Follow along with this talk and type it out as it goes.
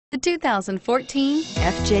The 2014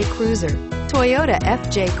 FJ Cruiser. Toyota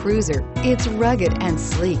FJ Cruiser. It's rugged and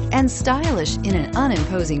sleek and stylish in an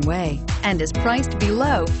unimposing way and is priced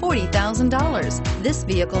below $40,000. This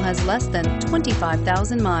vehicle has less than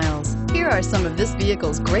 25,000 miles. Here are some of this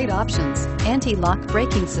vehicle's great options: anti-lock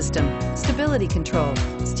braking system, stability control,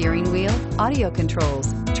 steering wheel audio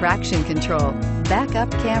controls, traction control,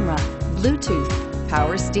 backup camera, Bluetooth,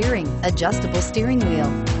 power steering, adjustable steering wheel,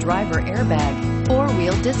 driver airbag,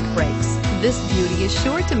 four-wheel disc brakes. This beauty is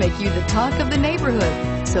sure to make you the talk of the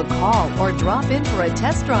neighborhood. So call or drop in for a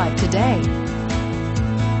test drive today.